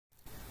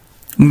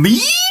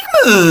Big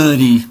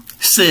Muddy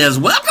says,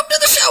 welcome to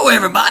the show,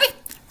 everybody.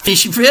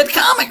 Fishy Fred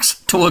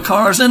Comics, toy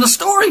cars and a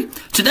story.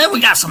 Today we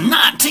got some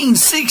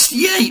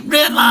 1968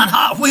 Redline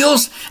Hot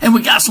Wheels, and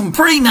we got some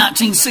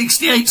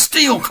pre-1968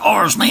 steel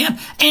cars, man.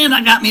 And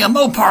I got me a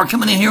Mopar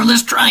coming in here on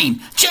this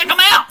train. Check them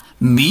out.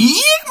 Big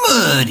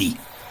Muddy.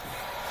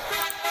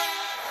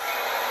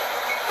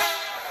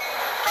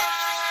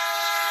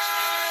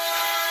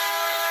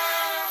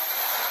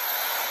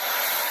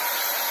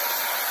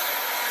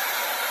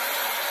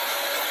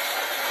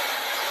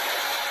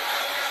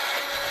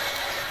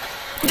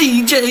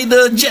 DJ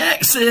the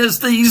Jack says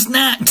these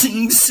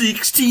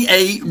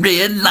 1968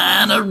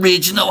 Redline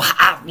original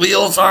Hot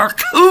Wheels are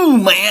cool,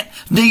 man.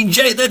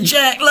 DJ the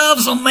Jack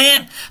loves them,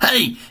 man.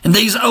 Hey, and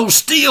these old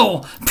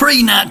steel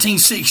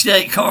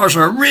pre-1968 cars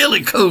are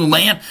really cool,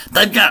 man.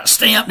 They've got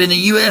stamped in the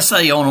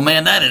USA on them,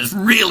 man. That is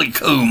really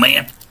cool,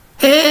 man.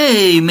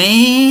 Hey,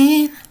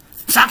 man.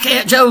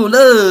 Sockhead Joe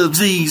loves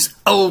these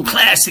old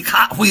classic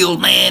Hot Wheels,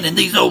 man, and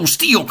these old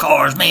steel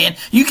cars, man.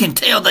 You can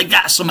tell they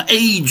got some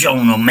age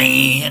on them,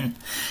 man.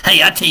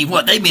 Hey, I tell you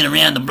what, they've been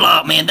around the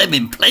block, man. They've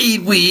been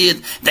played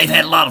with. They've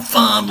had a lot of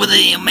fun with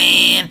them,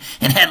 man,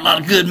 and had a lot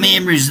of good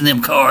memories in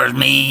them cars,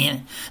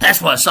 man. That's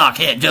what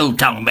Sockhead Joe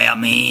talking about,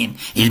 man,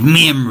 is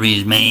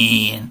memories,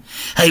 man.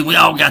 Hey, we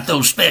all got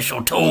those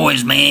special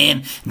toys,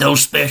 man,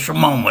 those special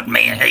moments,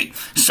 man. Hey,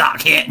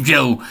 Sockhead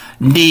Joe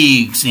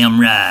digs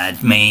them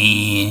rides,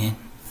 man.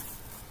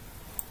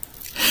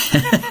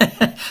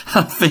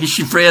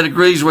 Fishy Fred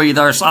agrees with you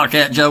there,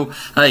 Sockhead Joe.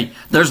 Hey,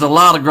 there's a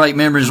lot of great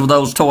memories with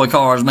those toy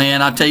cars,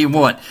 man. I tell you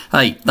what,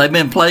 hey, they've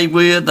been played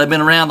with, they've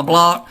been around the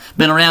block,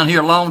 been around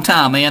here a long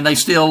time, man. They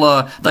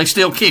still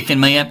kicking,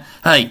 man.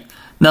 Hey,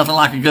 nothing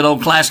like a good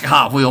old classic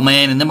Hot Wheel,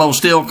 man. And them old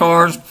steel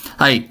cars,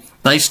 hey,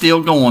 they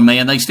still going,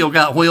 man. They still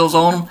got wheels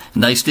on them,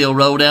 and they still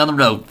roll down the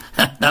road.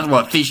 That's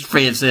what Fishy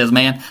Fred says,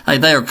 man. Hey,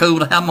 they are cool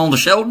to have them on the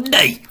show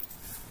today.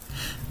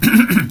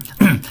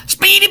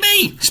 Speedy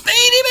B!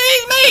 Speedy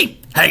B!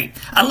 Hey,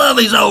 I love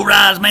these old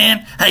rides, man.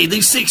 Hey,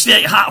 these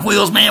 68 Hot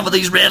Wheels, man, with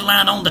these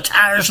Redline on the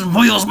tires and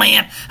wheels,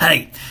 man.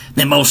 Hey,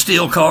 them old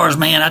steel cars,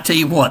 man, I tell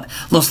you what,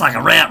 looks like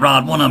a rat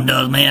rod, one of them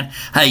does, man.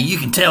 Hey, you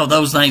can tell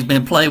those things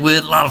been played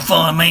with, a lot of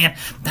fun, man.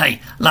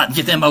 Hey, I'd like to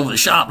get them over the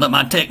shop, let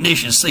my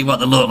technicians see what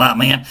they look like,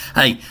 man.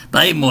 Hey,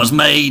 they was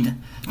made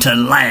to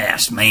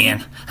last,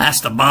 man.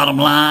 That's the bottom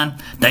line.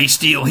 They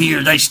still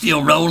here, they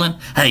still rolling.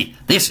 Hey,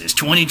 this is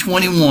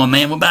 2021,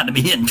 man. We're about to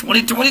be hitting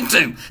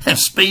 2022. And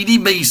Speedy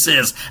B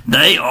says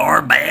they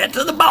are bad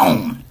to the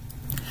bone.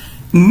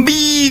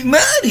 Big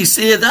Muddy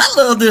says, I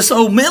love this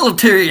old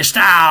military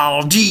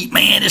style Jeep,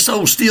 man. This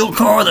old steel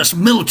car, this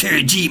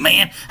military Jeep,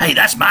 man. Hey,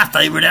 that's my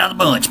favorite out of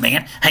the bunch,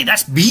 man. Hey,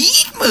 that's Big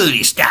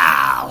Muddy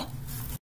style.